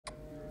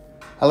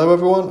Hello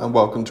everyone and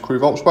welcome to Crewe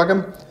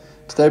Volkswagen.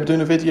 Today we're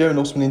doing a video and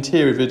also an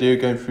interior video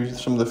going through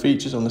some of the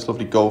features on this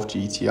lovely Golf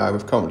GTI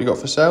we've currently got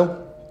for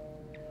sale.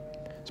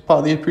 As part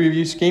of the approved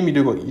use scheme you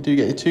do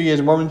get your 2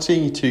 years warranty,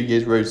 your 2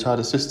 years roadside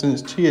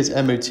assistance, 2 years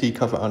MOT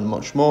cover and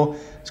much more.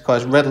 This car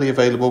is readily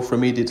available for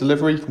immediate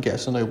delivery. You can get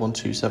us on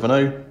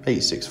 01270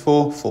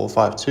 864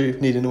 452 if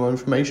you need any more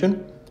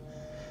information.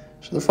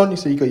 So at the front you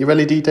see you've got your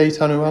LED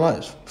daytime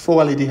lights,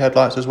 4 LED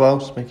headlights as well,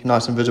 just making it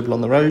nice and visible on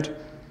the road.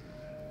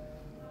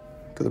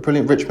 Got the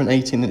brilliant Richmond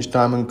 18-inch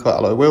diamond cut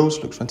alloy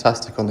wheels, looks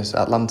fantastic on this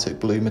Atlantic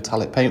blue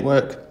metallic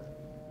paintwork.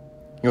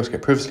 You also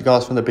get privacy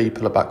glass from the B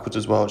pillar backwards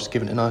as well, just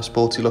giving it a nice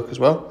sporty look as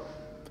well.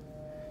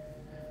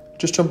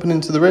 Just jumping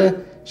into the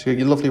rear, so you got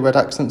your lovely red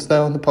accents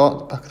there on the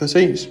back of the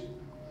seats.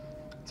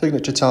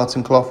 Signature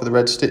tartan cloth with the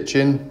red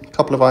stitching, a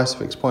couple of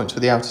Isofix points for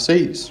the outer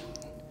seats.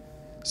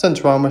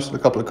 Centre armrest with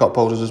a couple of cup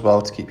holders as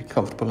well to keep you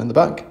comfortable in the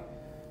back.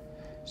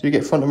 So you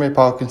get front and rear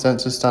parking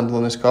sensors standard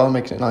on this car,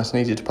 making it nice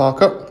and easy to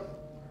park up.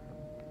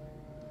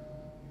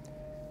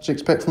 As you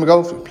expect from a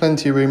Golf,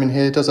 plenty of room in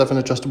here. It does have an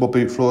adjustable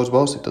boot floor as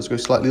well, so it does go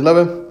slightly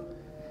lower.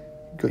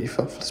 You've got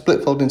your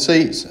split folding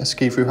seats, a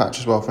ski-through hatch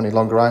as well for any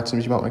longer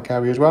items you might want to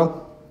carry as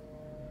well.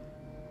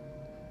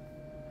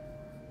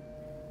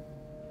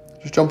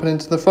 Just jumping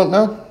into the front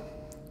now.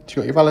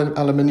 So you've got your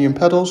aluminium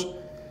pedals,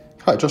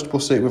 quite adjustable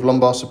seat with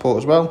lumbar support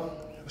as well.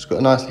 It's got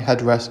a nicely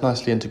headrest,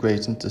 nicely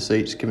integrated into the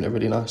seats, giving it a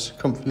really nice,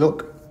 comfy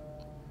look.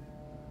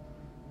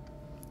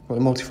 Got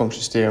a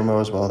multifunction steering wheel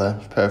as well there,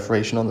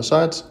 perforation on the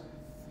sides.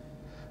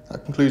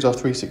 That concludes our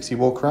 360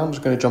 walk around. I'm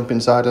just going to jump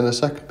inside in a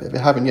sec, but if you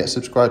haven't yet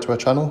subscribed to our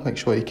channel, make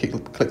sure you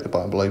click the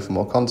button below for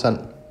more content.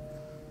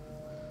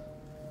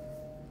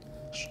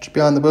 Just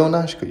behind the wheel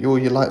now, you've got all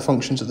your light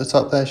functions at the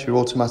top there, so your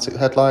automatic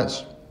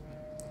headlights.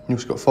 You've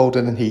also got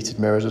folding and heated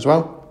mirrors as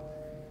well.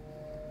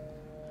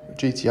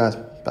 GTI's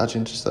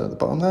badging just there at the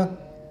bottom there.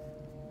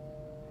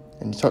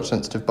 And your touch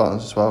sensitive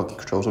buttons as well,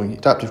 controls all your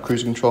adaptive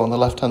cruise control on the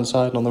left hand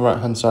side, and on the right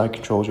hand side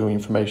controls your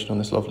information on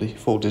this lovely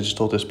full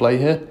digital display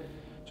here.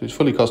 So it's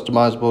fully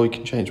customizable. You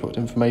can change what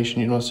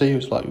information you want to see.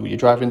 It's like your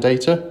driving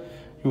data.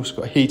 You also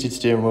got a heated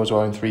steering wheel as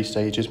well in 3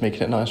 stages,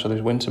 making it nice for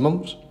those winter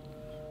months.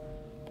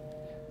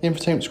 The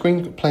infotainment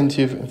screen, got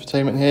plenty of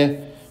infotainment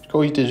here. It's got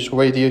all your digital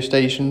radio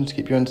stations to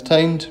keep you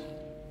entertained.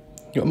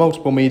 You've got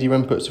multiple media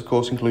inputs, of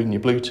course, including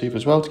your Bluetooth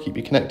as well to keep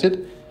you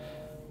connected.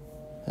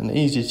 And the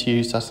easy to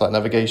use satellite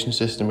navigation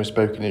system with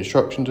spoken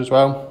instructions as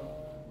well.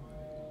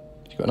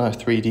 You've got a nice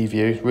 3D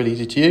view, really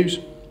easy to use.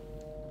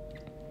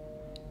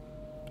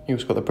 You've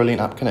also got the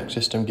brilliant App Connect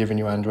system giving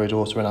you Android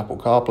Auto and Apple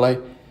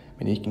CarPlay,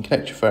 meaning you can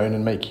connect your phone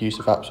and make use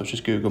of apps such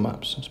as Google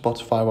Maps and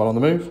Spotify while on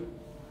the move.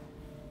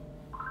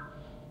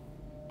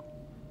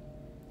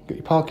 You've got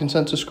your parking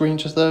sensor screen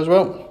just there as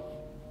well.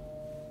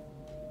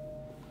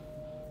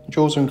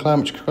 Jaws and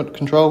climate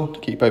control to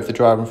keep both the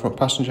driver and front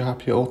passenger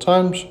happy at all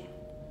times.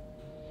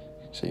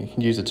 So you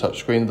can use the touch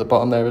screen at the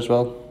bottom there as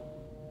well.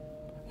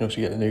 You also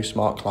get the new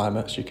smart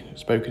climate, so you can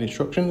spoken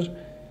instructions.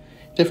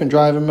 Different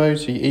driving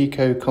modes, so your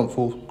Eco,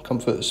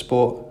 Comfort,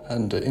 Sport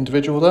and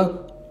Individual there.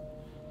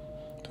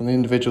 On the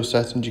individual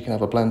settings you can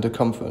have a blend of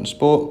Comfort and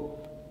Sport.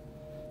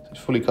 So it's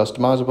fully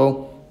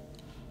customisable.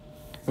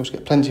 You also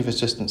get plenty of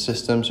assistance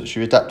systems such as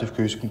your adaptive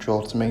cruise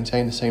control to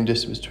maintain the same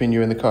distance between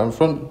you and the car in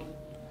front.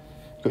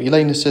 You've got your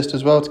lane assist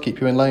as well to keep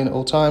you in lane at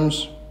all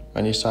times,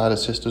 and your side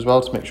assist as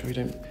well to make sure you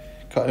don't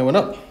cut anyone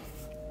up.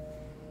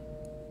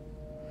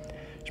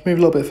 Just move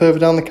a little bit further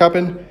down the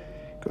cabin.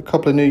 Got a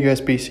couple of new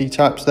USB-C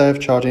types there for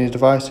charging your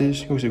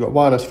devices. You've also got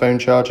wireless phone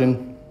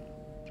charging.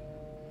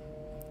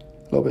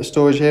 A little bit of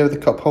storage here with the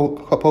cup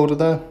holder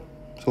there.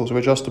 It's also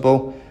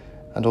adjustable,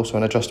 and also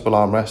an adjustable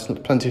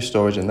armrest. Plenty of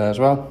storage in there as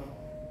well.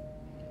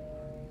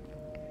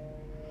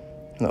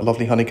 And that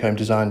lovely honeycomb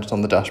design just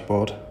on the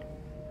dashboard.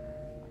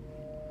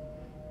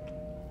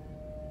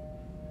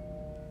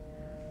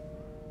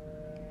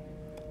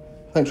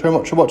 Thanks very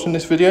much for watching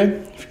this video.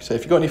 If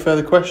you've got any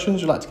further questions,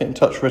 you'd like to get in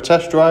touch for a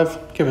test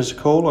drive, give us a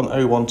call on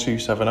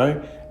 01270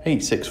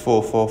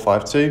 864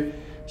 452.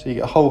 So you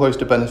get a whole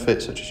host of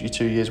benefits such as your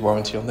 2 years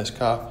warranty on this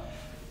car.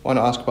 Why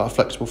not ask about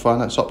flexible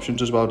finance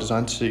options as well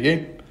designed to suit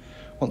you.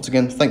 Once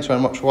again, thanks very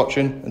much for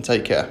watching and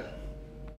take care.